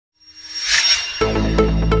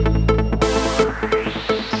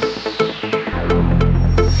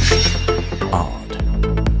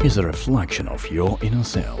is a reflection of your inner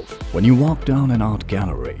self. When you walk down an art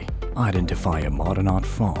gallery, identify a modern art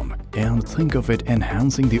form and think of it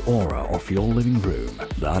enhancing the aura of your living room.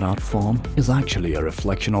 That art form is actually a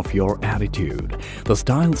reflection of your attitude, the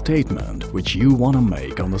style statement which you want to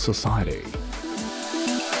make on the society.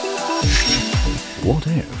 What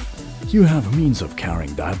if you have means of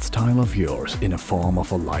carrying that style of yours in a form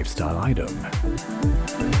of a lifestyle item?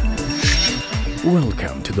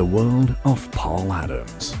 Welcome to the world of Paul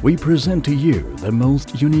Adams. We present to you the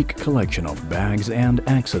most unique collection of bags and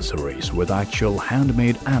accessories with actual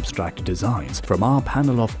handmade abstract designs from our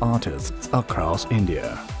panel of artists across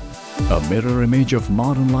India. A mirror image of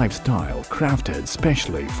modern lifestyle crafted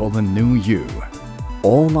specially for the new you.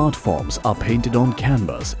 All art forms are painted on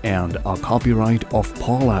canvas and are copyright of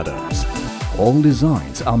Paul Adams. All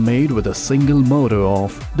designs are made with a single motto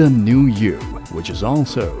of the new you, which is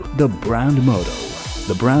also the brand motto.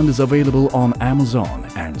 The brand is available on Amazon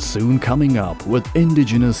and soon coming up with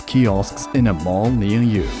indigenous kiosks in a mall near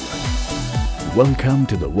you. Welcome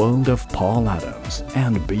to the world of Paul Adams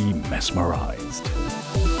and be mesmerized.